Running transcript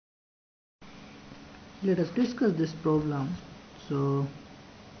Let us discuss this problem. So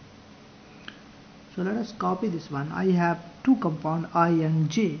let us copy this one. I have two compound I and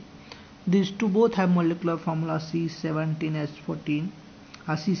J. These two both have molecular formula C17H14,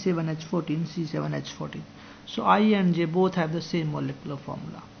 C7H14, C7H14. So I and J both have the same molecular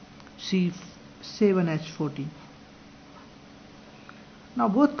formula, C7H14. Now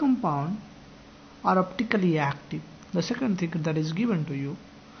both compounds are optically active. The second thing that is given to you,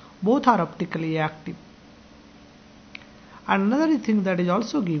 both are optically active. And another thing that is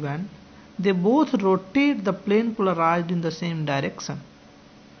also given, they both rotate the plane polarized in the same direction.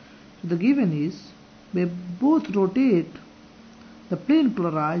 So the given is they both rotate the plane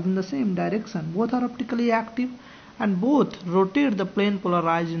polarized in the same direction. Both are optically active and both rotate the plane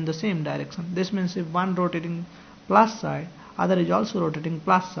polarized in the same direction. This means if one rotating plus side, other is also rotating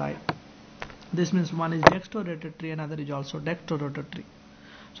plus side. This means one is dextrorotatory and other is also dextrorotatory.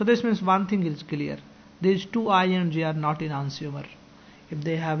 So this means one thing is clear. These two I and J are not enantiomer. If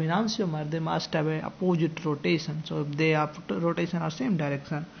they have enantiomer, they must have a opposite rotation. So if they have rotation are same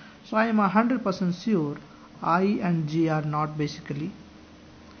direction, so I am 100% sure I and J are not basically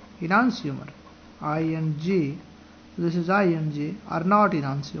enantiomer. I and J, this is I and J, are not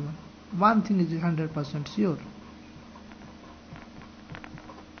enantiomer. One thing is 100% sure.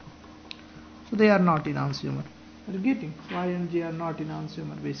 So they are not enantiomer. Are you getting? So I and J are not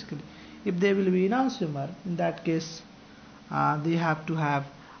enantiomer basically. If they will be enantiomer, in that case they have to have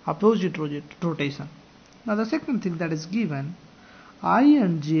opposite rotation. Now the second thing that is given, I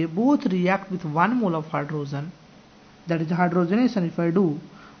and J both react with 1 mole of hydrogen, that is hydrogenation. If I do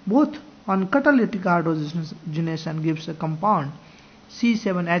both on catalytic hydrogenation gives a compound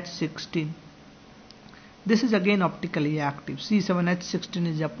C7H16. This is again optically active. C7H16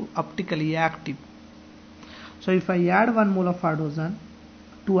 is optically active. So if I add 1 mole of hydrogen,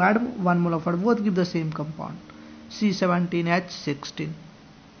 to add 1 mole of hydrogen, both give the same compound C17H16.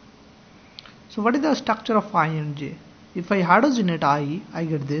 So what is the structure of I and J? If I hydrogenate I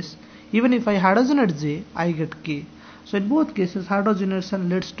get this. Even if I hydrogenate J, I get K. So in both cases, hydrogenation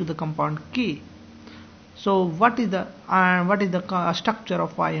leads to the compound K. So what is the structure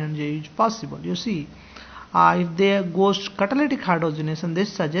of I and J is possible? You see, if there goes catalytic hydrogenation,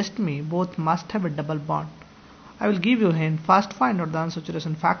 this suggests me both must have a double bond. I will give you a hint. First find out the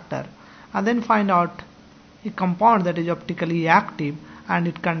unsaturation factor and then find out a compound that is optically active and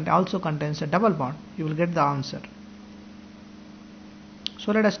it also contains a double bond. You will get the answer.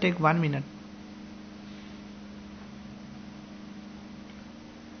 So let us take 1 minute.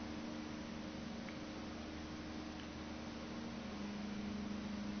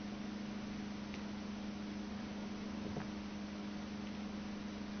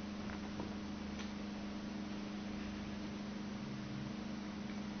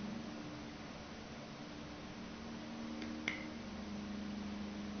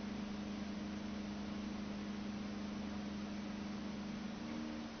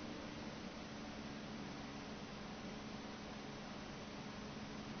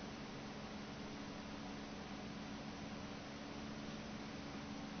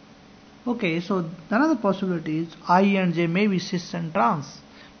 Okay, so another possibility is I and J may be cis and trans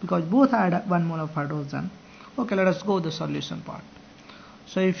because both add 1 mole of hydrogen. Okay, let us go to the solution part.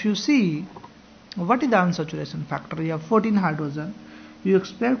 So if you see, what is the unsaturation factor? You have 14 hydrogen. You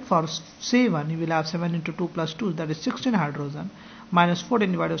expect for 7, you will have 7 into 2 plus 2, that is 16 hydrogen minus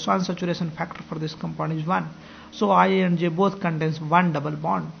 14 divided. So unsaturation factor for this compound is 1. So I and J both contains 1 double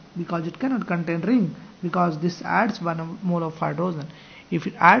bond because it cannot contain ring because this adds 1 mole of hydrogen. If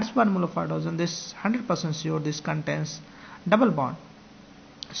it adds 1 mole of hydrogen, this 100% sure this contains double bond.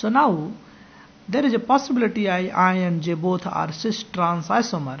 So now there is a possibility I and J both are cis trans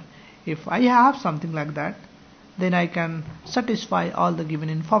isomer. If I have something like that, then I can satisfy all the given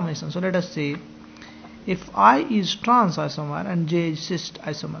information. So let us say if I is trans isomer and J is cis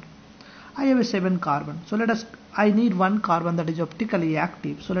isomer, I have a 7 carbon. So I need 1 carbon that is optically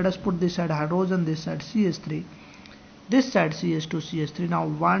active. So let us put this side hydrogen, this side CH3. This side CS2, CS3. Now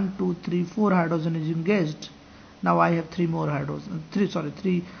 1, 2, 3, 4 hydrogen is engaged. Now I have 3 more hydrogen.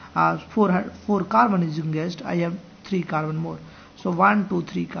 4 carbon is engaged. I have 3 carbon more. So 1, 2,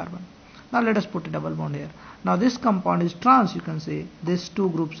 3 carbon. Now let us put a double bond here. Now this compound is trans. You can say these two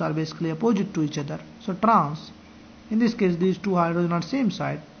groups are basically opposite to each other. So trans. In this case, these two hydrogen are same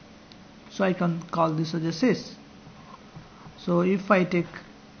side. So I can call this as a cis. So if I take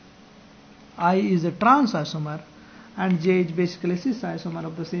I is a trans isomer and J is basically cis isomer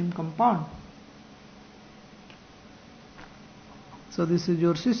of the same compound. So this is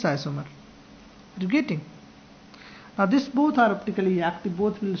your cis isomer. You getting? Now this both are optically active,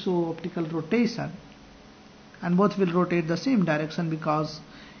 both will show optical rotation. and both will rotate the same direction, because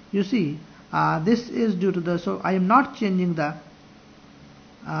you see this is due to the, so I am not changing the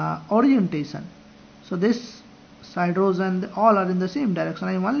orientation. So this hydrogen all are in the same direction.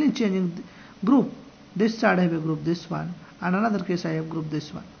 I am only changing the group. This side I have a group this one, and another case I have group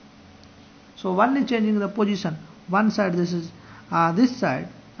this one. So only changing the position. One side this is this side,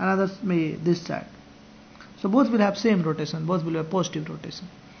 another may this side. So both will have same rotation, both will have positive rotation.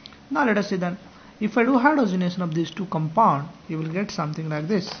 Now let us see then, if I do hydrogenation of these two compounds, you will get something like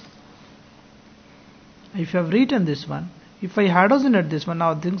this. If you have written this one, if I hydrogenate this one,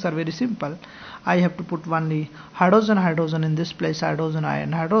 now things are very simple. I have to put only hydrogen in this place, hydrogen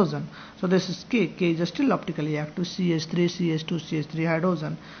ion hydrogen. So this is K. K is still optically active. CH3, CH2, CH3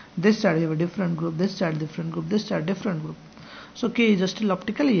 hydrogen. This side you have a different group, this side different group, this side different group. So K is still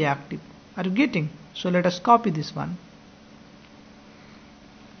optically active. Are you getting? So let us copy this one.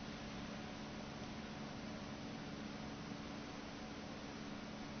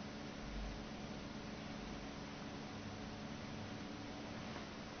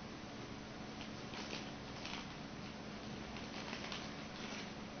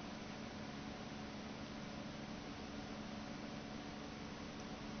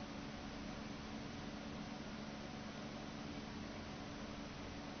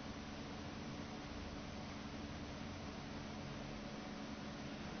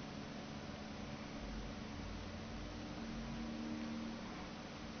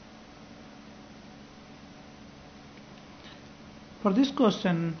 For this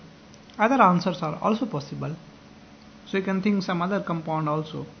question, other answers are also possible. So you can think some other compound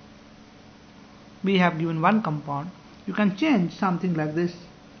also. We have given one compound. You can change something like this,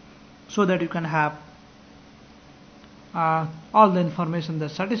 so that you can have all the information that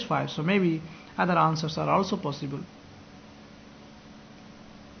satisfies. So maybe other answers are also possible.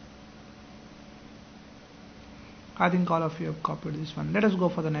 I think all of you have copied this one. Let us go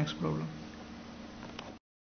for the next problem.